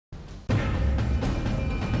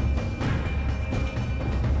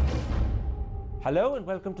Hello and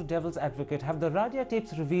welcome to Devil's Advocate. Have the Radia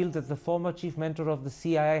tapes revealed that the former chief mentor of the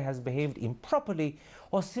CIA has behaved improperly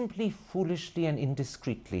or simply foolishly and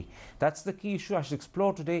indiscreetly? That's the key issue I should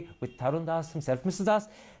explore today with Tarun Das himself. Mr. Das,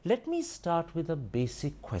 let me start with a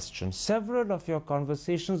basic question. Several of your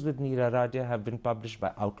conversations with Neera Radia have been published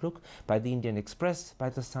by Outlook, by the Indian Express, by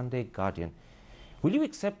the Sunday Guardian. Will you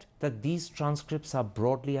accept that these transcripts are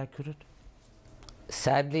broadly accurate?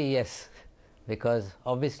 Sadly, yes, because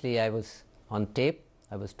obviously I was on tape,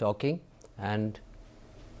 I was talking, and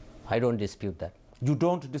I don't dispute that. You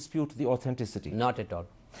don't dispute the authenticity? Not at all.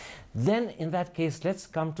 Then, in that case, let's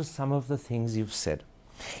come to some of the things you've said.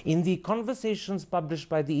 In the conversations published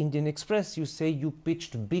by the Indian Express, you say you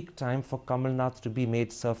pitched big time for Kamal Nath to be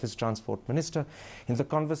made Surface Transport Minister. In the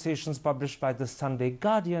conversations published by the Sunday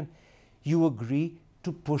Guardian, you agree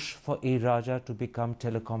to push for A. Raja to become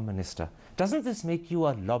Telecom Minister. Doesn't this make you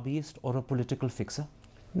a lobbyist or a political fixer?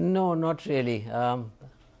 No, not really.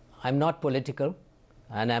 I'm not political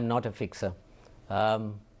and I'm not a fixer. We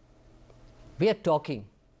are talking.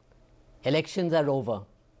 Elections are over.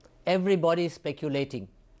 Everybody is speculating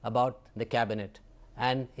about the cabinet.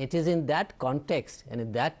 And it is in that context and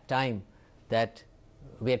in that time that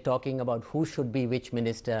we are talking about who should be which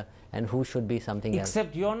minister and who should be something else.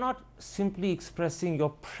 Except you're not simply expressing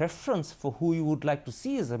your preference for who you would like to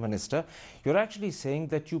see as a minister. You're actually saying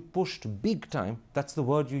that you pushed big time, that's the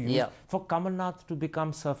word you used, for Kamal Nath to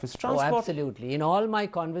become Surface Transport. Oh, absolutely. In all my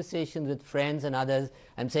conversations with friends and others,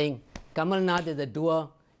 I'm saying Kamal Nath is a doer,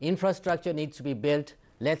 infrastructure needs to be built,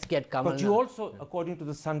 let's get Kamal Nath. But you also, according to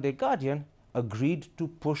the Sunday Guardian, agreed to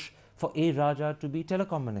push for A. Raja to be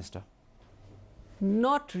Telecom Minister.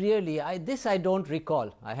 Not really. This I don't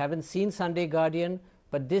recall. I haven't seen Sunday Guardian,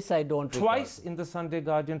 but this I don't recall. Twice in the Sunday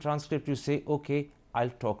Guardian transcript you say, okay,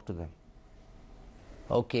 I'll talk to them.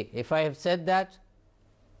 Okay, if I have said that,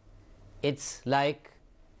 it's like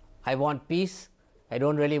I want peace. I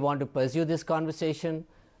don't really want to pursue this conversation,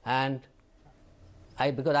 and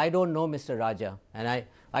because I don't know Mr. Raja, and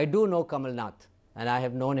I do know Kamal Nath, and I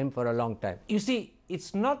have known him for a long time. You see,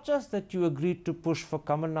 it's not just that you agreed to push for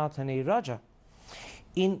Kamal Nath and A. Raja.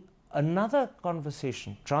 In another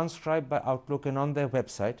conversation transcribed by Outlook and on their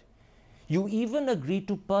website, you even agreed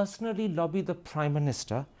to personally lobby the Prime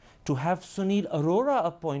Minister to have Sunil Arora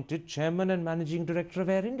appointed Chairman and Managing Director of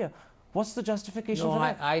Air India. What's the justification for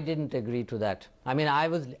that? No, I didn't agree to that. I mean,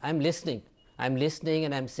 I'm listening. I'm listening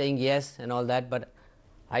and I'm saying yes and all that, but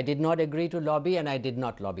I did not agree to lobby and I did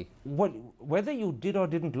not lobby. Well, whether you did or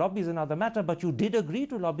didn't lobby is another matter, but you did agree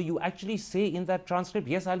to lobby. You actually say in that transcript,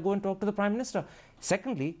 yes, I'll go and talk to the Prime Minister.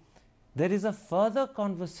 Secondly, there is a further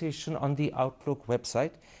conversation on the Outlook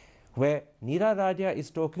website where Neera Radia is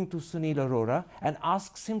talking to Sunil Arora and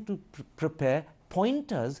asks him to prepare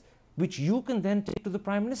pointers which you can then take to the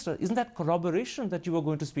Prime Minister. Isn't that corroboration that you were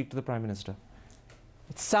going to speak to the Prime Minister?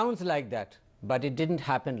 It sounds like that, but it didn't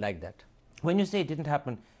happen like that. When you say it didn't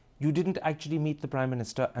happen, you didn't actually meet the Prime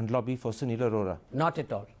Minister and lobby for Sunil Arora? Not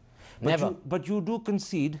at all. Never. But you do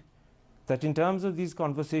concede that in terms of these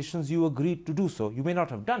conversations, you agreed to do so. You may not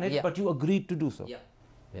have done it, but you agreed to do so.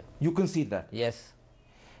 Yeah. You concede that? Yes.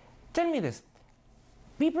 Tell me this.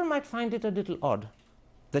 People might find it a little odd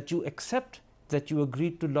that you accept that you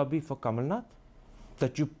agreed to lobby for Kamal Nath,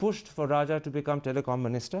 that you pushed for Raja to become Telecom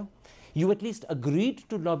Minister. You at least agreed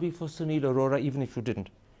to lobby for Sunil Arora, even if you didn't.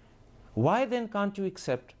 Why then can't you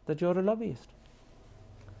accept that you're a lobbyist?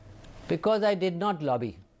 Because I did not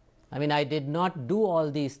lobby. I mean, I did not do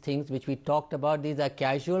all these things which we talked about. These are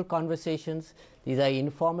casual conversations. These are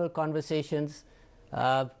informal conversations.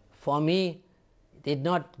 For me, did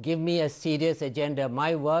not give me a serious agenda.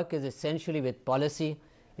 My work is essentially with policy.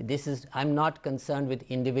 I'm not concerned with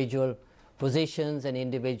individual positions and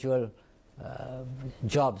individual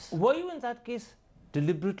jobs. Were you in that case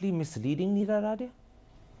deliberately misleading Neera Radia?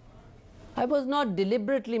 I was not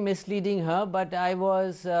deliberately misleading her, but I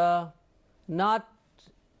was not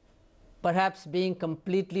perhaps being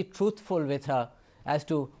completely truthful with her as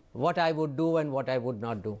to what I would do and what I would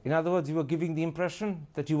not do. In other words, you were giving the impression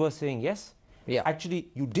that you were saying yes? Yeah. Actually,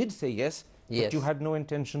 you did say yes, but you had no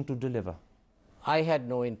intention to deliver. I had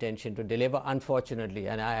no intention to deliver, unfortunately,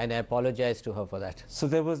 and I apologize to her for that. So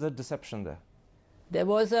there was a deception there? There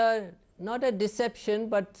was not a deception,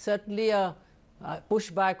 but certainly a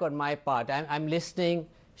pushback on my part. I'm listening,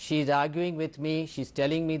 she's arguing with me, she's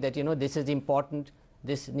telling me that, you know, this is important,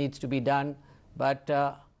 this needs to be done, but...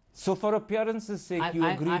 so for appearance's sake, you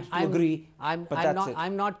agreed to agree, but that's it.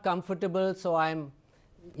 I'm not comfortable, so I'm,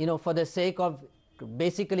 you know, for the sake of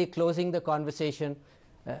basically closing the conversation,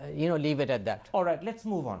 you know, leave it at that. All right, let's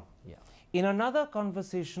move on. Yeah. In another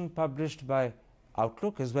conversation published by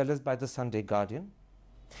Outlook as well as by the Sunday Guardian.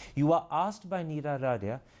 You are asked by Neera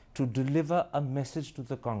Radia to deliver a message to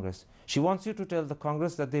the Congress. She wants you to tell the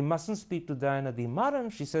Congress that they mustn't speak to Dayanadi Maran.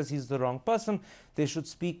 She says he's the wrong person. They should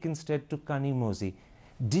speak instead to Kani Mozi.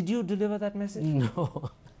 Did you deliver that message?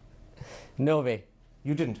 No. No way.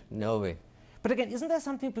 You didn't? No way. But again, isn't there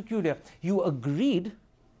something peculiar? You agreed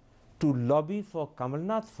to lobby for Kamal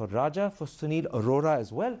Nath, for Raja, for Sunil Arora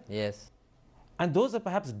as well. Yes. And those are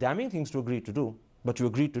perhaps damning things to agree to do, but you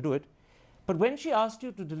agreed to do it. But when she asked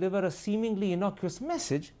you to deliver a seemingly innocuous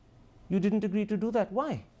message, you didn't agree to do that.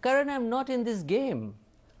 Why? Karan, I'm not in this game.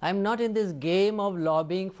 I'm not in this game of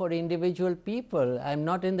lobbying for individual people. I'm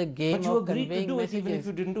not in the game of conveying messages. But you agreed to do it even if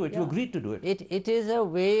you didn't do it. Yeah. You agreed to do it. It is a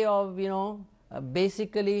way of,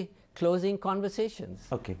 basically closing conversations.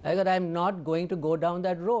 Okay. I'm not going to go down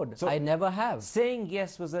that road. So I never have. Saying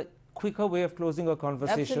yes was a quicker way of closing a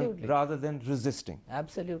conversation. Absolutely. Rather than resisting.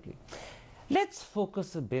 Absolutely. Let's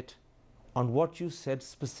focus a bit on what you said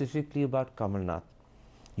specifically about Kamal Nath.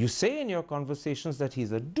 You say in your conversations that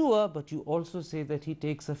he's a doer, but you also say that he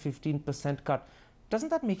takes a 15% cut. Doesn't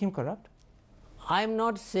that make him corrupt? I'm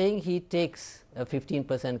not saying he takes a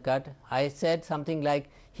 15% cut. I said something like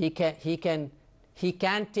he can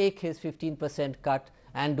take his 15% cut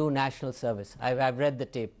and do national service. I've read the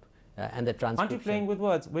tape and the transcription. Aren't you playing with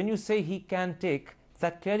words? When you say he can take,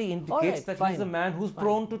 that clearly indicates that he's a man who's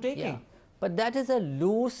prone to taking. Yeah. But that is a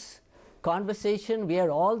loose conversation. We are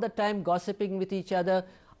all the time gossiping with each other.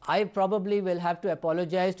 I probably will have to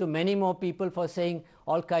apologize to many more people for saying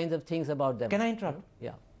all kinds of things about them. Can I interrupt?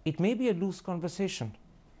 Yeah. It may be a loose conversation,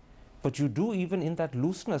 but you do, even in that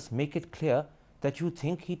looseness, make it clear that you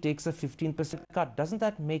think he takes a 15% cut. Doesn't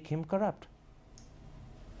that make him corrupt?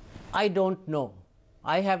 I don't know.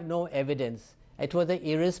 I have no evidence. It was an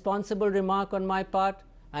irresponsible remark on my part,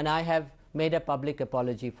 and I have made a public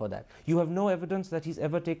apology for that. You have no evidence that he's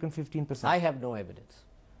ever taken 15%? I have no evidence.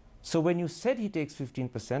 So when you said he takes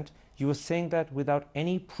 15%, you were saying that without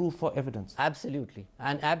any proof or evidence? Absolutely,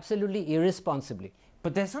 and absolutely irresponsibly.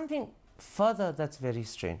 But there's something further that's very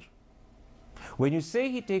strange. When you say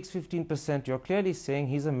he takes 15%, you're clearly saying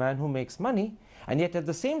he's a man who makes money, and yet at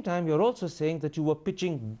the same time you're also saying that you were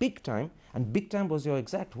pitching big time, and big time was your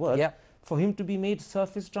exact word, yeah, for him to be made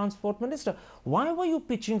Surface Transport Minister. Why were you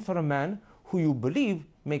pitching for a man who you believe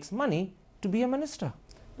makes money to be a minister?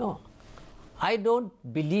 No, I don't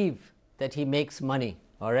believe that he makes money,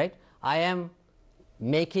 all right? I am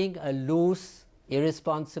making a loose,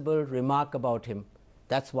 irresponsible remark about him.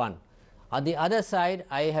 That's one. On the other side,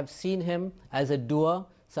 I have seen him as a doer,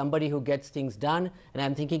 somebody who gets things done, and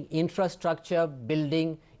I'm thinking infrastructure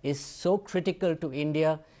building is so critical to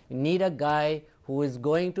India. You need a guy who is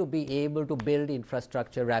going to be able to build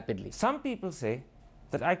infrastructure rapidly. Some people say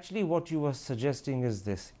that actually what you were suggesting is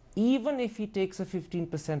this: even if he takes a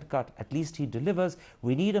 15% cut, at least he delivers.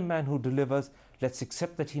 We need a man who delivers. Let's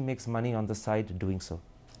accept that he makes money on the side doing so.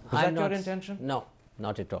 Is that your intention? No,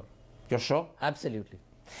 not at all. You're sure? Absolutely.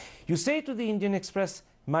 You say to the Indian Express,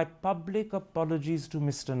 my public apologies to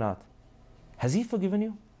Mr. Nath. Has he forgiven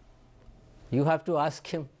you? You have to ask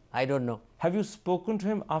him. I don't know. Have you spoken to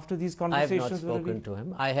him after these conversations? I have not spoken to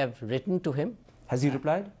him. I have written to him. Has he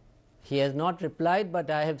replied? He has not replied, but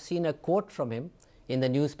I have seen a quote from him in the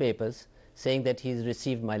newspapers saying that he's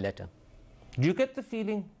received my letter. Do you get the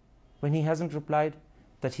feeling when he hasn't replied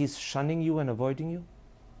that he's shunning you and avoiding you?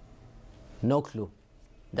 No clue.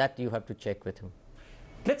 That you have to check with him.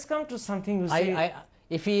 Let's come to something you say.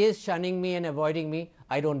 If he is shunning me and avoiding me,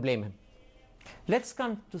 I don't blame him. Let's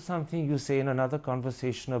come to something you say in another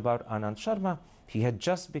conversation about Anand Sharma. He had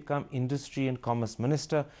just become Industry and Commerce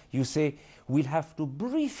Minister. You say, we'll have to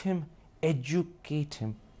brief him, educate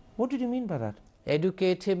him. What did you mean by that?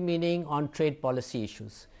 Educate him meaning on trade policy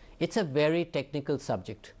issues. It's a very technical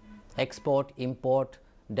subject. Export, import,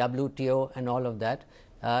 WTO and all of that.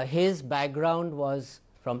 His background was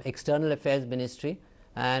from External Affairs Ministry,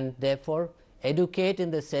 and therefore educate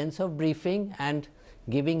in the sense of briefing and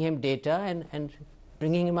giving him data and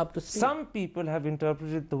bringing him up to speed. Some people have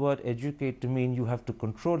interpreted the word educate to mean you have to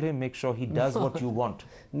control him, make sure he does what you want.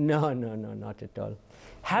 No, not at all.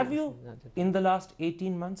 Have you, in the last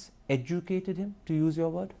 18 months, educated him, to use your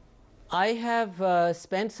word? I have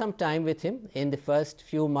spent some time with him in the first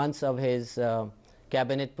few months of his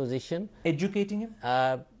cabinet position. Educating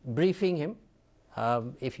him? Briefing him,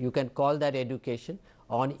 if you can call that education,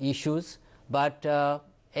 on issues. But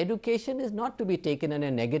education is not to be taken in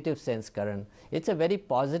a negative sense, Karan. It's a very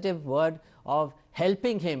positive word of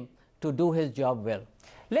helping him to do his job well.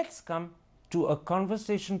 Let's come to a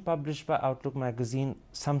conversation published by Outlook magazine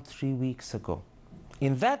some 3 weeks ago.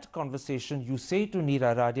 In that conversation, you say to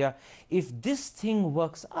Neera Radia, if this thing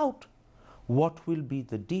works out, what will be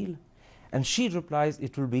the deal? And she replies,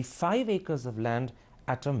 it will be 5 acres of land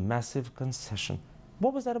at a massive concession.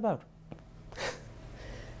 What was that about?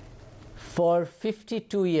 For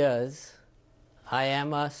 52 years, I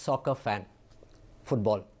am a soccer fan,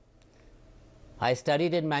 football. I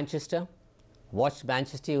studied in Manchester, watched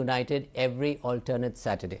Manchester United every alternate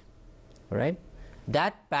Saturday, right?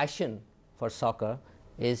 That passion for soccer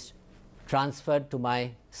is transferred to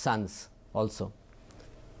my sons also.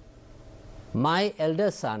 My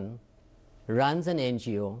elder son runs an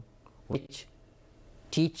NGO which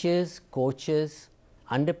teaches, coaches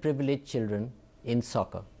underprivileged children in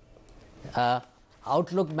soccer.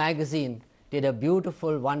 Outlook magazine did a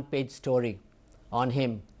beautiful one-page story on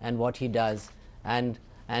him and what he does. And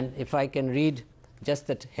if I can read just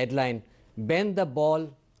that headline, bend the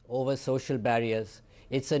ball over social barriers.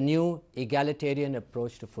 It's a new egalitarian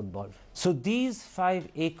approach to football. So these 5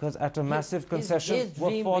 acres at a massive concession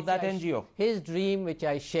were for that NGO? His dream, which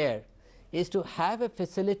I share, is to have a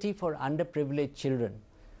facility for underprivileged children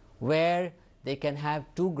where they can have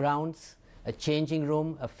 2 grounds, a changing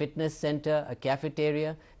room, a fitness center, a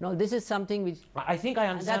cafeteria. No, this is something which... I think I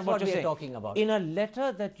understand what you're saying. That's what we're talking about. In a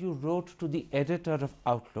letter that you wrote to the editor of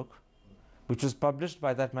Outlook, which was published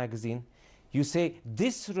by that magazine, you say,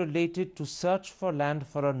 this related to search for land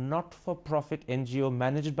for a not-for-profit NGO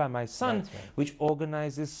managed by my son, right, which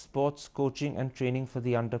organizes sports, coaching and training for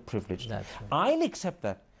the underprivileged. Right. I'll accept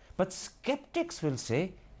that. But skeptics will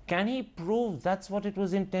say, can he prove that's what it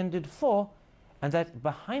was intended for, and that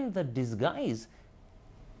behind the disguise,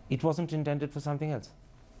 it wasn't intended for something else?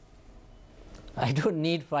 I don't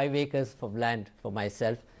need 5 acres of land for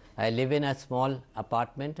myself. I live in a small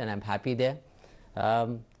apartment and I'm happy there.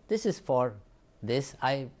 This is for this.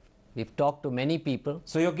 We've talked to many people.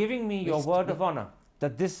 So you're giving me your word of honor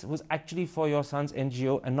that this was actually for your son's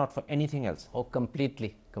NGO and not for anything else? Oh,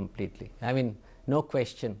 completely, completely. I mean, no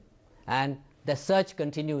question. And the search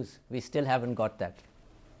continues. We still haven't got that.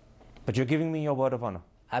 But you're giving me your word of honor?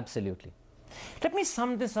 Absolutely. Let me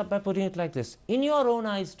sum this up by putting it like this. In your own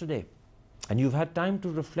eyes today, and you've had time to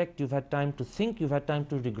reflect, you've had time to think, you've had time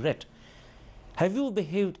to regret, have you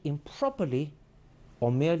behaved improperly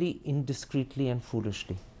or merely indiscreetly and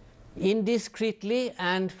foolishly? Indiscreetly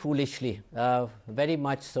and foolishly, very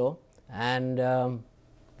much so. And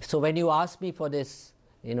so when you asked me for this,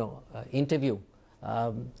 interview,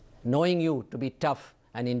 knowing you to be tough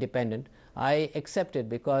and independent, I accepted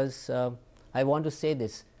because I want to say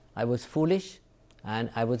this. I was foolish and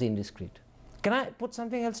I was indiscreet. Can I put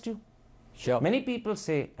something else to you? Sure. Many people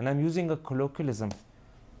say, and I'm using a colloquialism,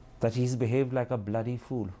 that he's behaved like a bloody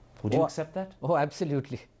fool. Would you accept that? Oh,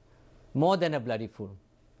 absolutely. More than a bloody fool.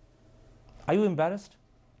 Are you embarrassed?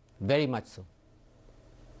 Very much so.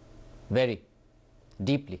 Very.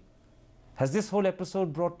 Deeply. Has this whole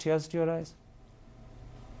episode brought tears to your eyes?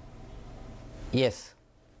 Yes.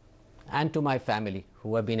 And to my family,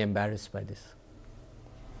 who have been embarrassed by this.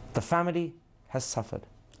 The family has suffered.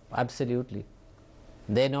 Absolutely.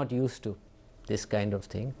 They're not used to this kind of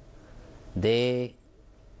thing. They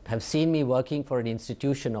have seen me working for an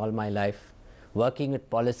institution all my life, working with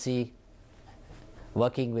policy,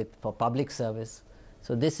 working for public service.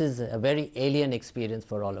 So this is a very alien experience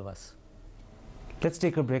for all of us. Let's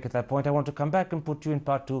take a break at that point. I want to come back and put you in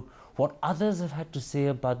part 2, what others have had to say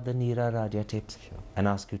about the Neera Radia tapes, and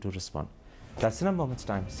ask you to respond. That's in a moment's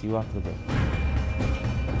time. See you after the break.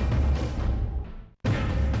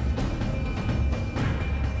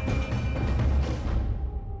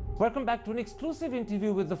 Welcome back to an exclusive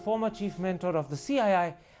interview with the former chief mentor of the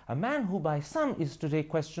CII, a man who by some is today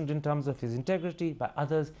questioned in terms of his integrity, by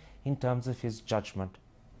others in terms of his judgment,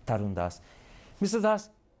 Tarun Das. Mr. Das,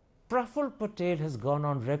 Praful Patel has gone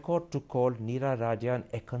on record to call Neera Radia an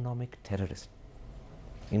economic terrorist.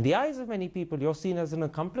 In the eyes of many people, you're seen as an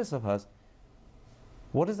accomplice of hers.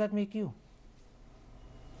 What does that make you?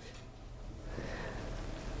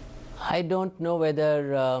 I don't know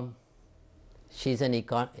whether she's an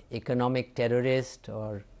economic terrorist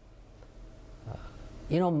or...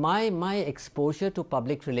 my exposure to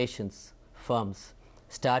public relations firms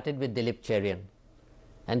started with Dilip Cherian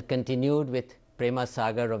and continued with Prema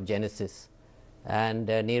Sagar of Genesis. And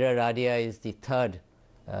Neera Radia is the third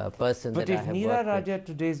person that I have worked with. But if Neera Radia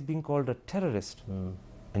today is being called a terrorist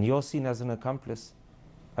and you're seen as an accomplice,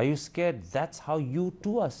 are you scared that's how you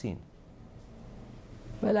too are seen?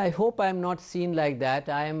 Well, I hope I'm not seen like that.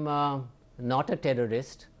 I'm not a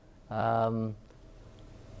terrorist.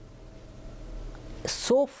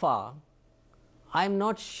 So far, I'm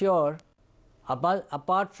not sure,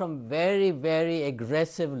 apart from very, very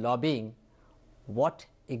aggressive lobbying, what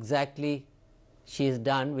exactly she has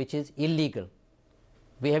done which is illegal.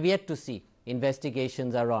 We have yet to see.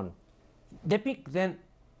 Investigations are on. Let me then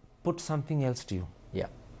put something else to you. Yeah.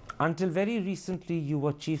 Until very recently, you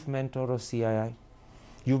were chief mentor of CII.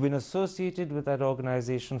 You've been associated with that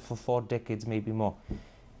organization for 4 decades, maybe more.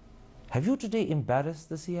 Have you today embarrassed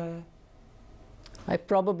the CII? I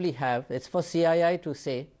probably have. It's for CII to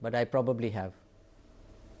say, but I probably have.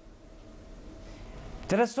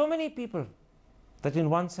 There are so many people that in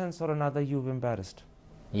one sense or another you've embarrassed.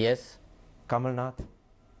 Yes. Kamal Nath,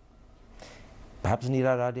 perhaps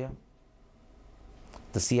Neera Radia,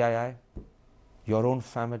 the CII, your own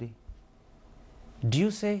family. Do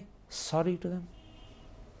you say sorry to them?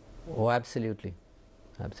 Oh, absolutely.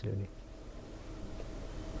 Absolutely.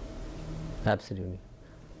 Absolutely.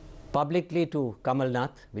 Publicly to Kamal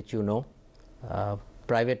Nath, which you know,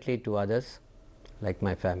 privately to others, like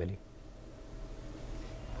my family.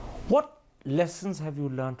 What lessons have you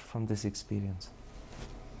learnt from this experience?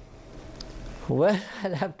 Well,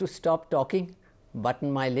 I'll have to stop talking,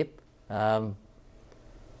 button my lip. I'll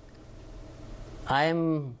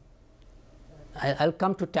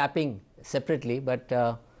come to tapping separately, but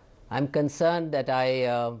I'm concerned that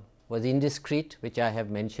I was indiscreet, which I have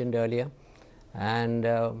mentioned earlier, and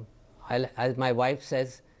as my wife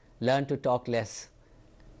says, learn to talk less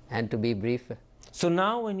and to be brief. So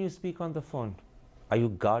now when you speak on the phone, are you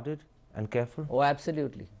guarded and careful? Oh,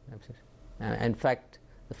 absolutely. Absolutely. In fact,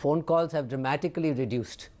 the phone calls have dramatically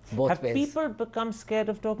reduced both Have ways. people become scared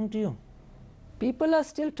of talking to you? People are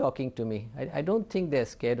still talking to me. I don't think they're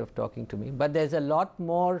scared of talking to me, but there's a lot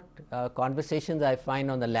more conversations I find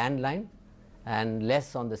on the landline and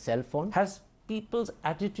less on the cell phone. Has people's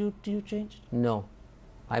attitude to you changed? No.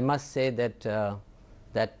 I must say that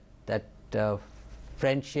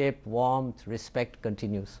friendship, warmth, respect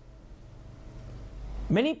continues.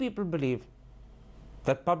 Many people believe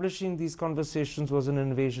that publishing these conversations was an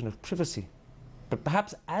invasion of privacy. But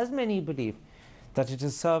perhaps as many believe that it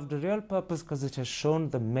has served a real purpose because it has shown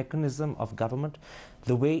the mechanism of government,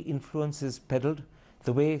 the way influence is peddled,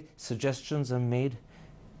 the way suggestions are made.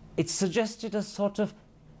 It suggested a sort of,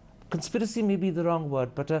 conspiracy may be the wrong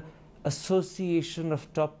word, but a association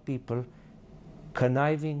of top people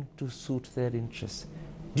conniving to suit their interests.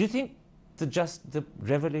 Do you think the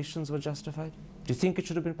revelations were justified? Do you think it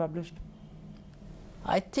should have been published?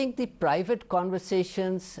 I think the private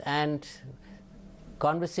conversations and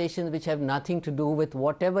conversations which have nothing to do with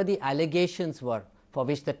whatever the allegations were for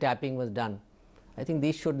which the tapping was done, I think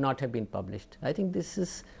these should not have been published. I think this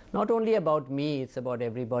is not only about me, it's about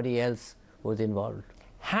everybody else who's involved.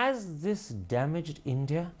 Has this damaged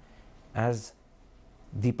India, as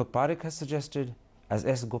Deepak Parekh has suggested, as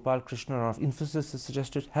S. Gopal Krishnan of Infosys has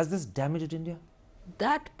suggested? Has this damaged India?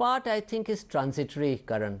 That part I think is transitory,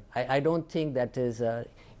 Karan. I don't think that is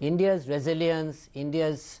India's resilience,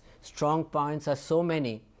 India's strong points are so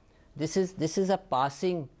many. This is a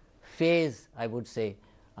passing phase, I would say.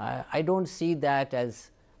 I don't see that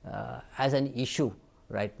as an issue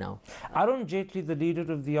right now. Arun Jaitley, the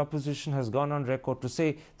leader of the opposition, has gone on record to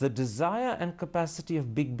say the desire and capacity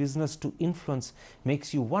of big business to influence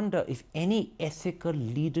makes you wonder if any ethical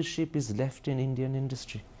leadership is left in Indian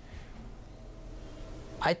industry.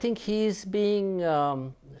 I think he is being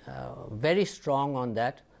very strong on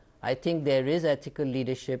that. I think there is ethical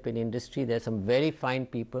leadership in industry. There are some very fine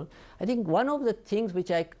people. I think one of the things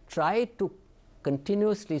which I try to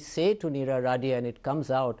continuously say to Neera Radia, and it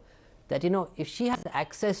comes out, that if she has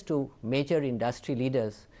access to major industry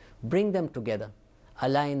leaders, bring them together,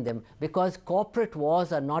 align them, because corporate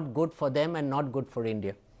wars are not good for them and not good for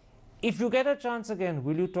India. If you get a chance again,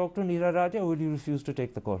 will you talk to Neera Radia or will you refuse to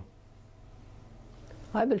take the call?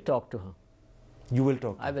 I will talk to her. You will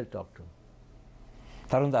talk? I will talk to her.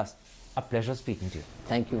 Tarun Das, a pleasure speaking to you.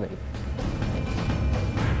 Thank you very much.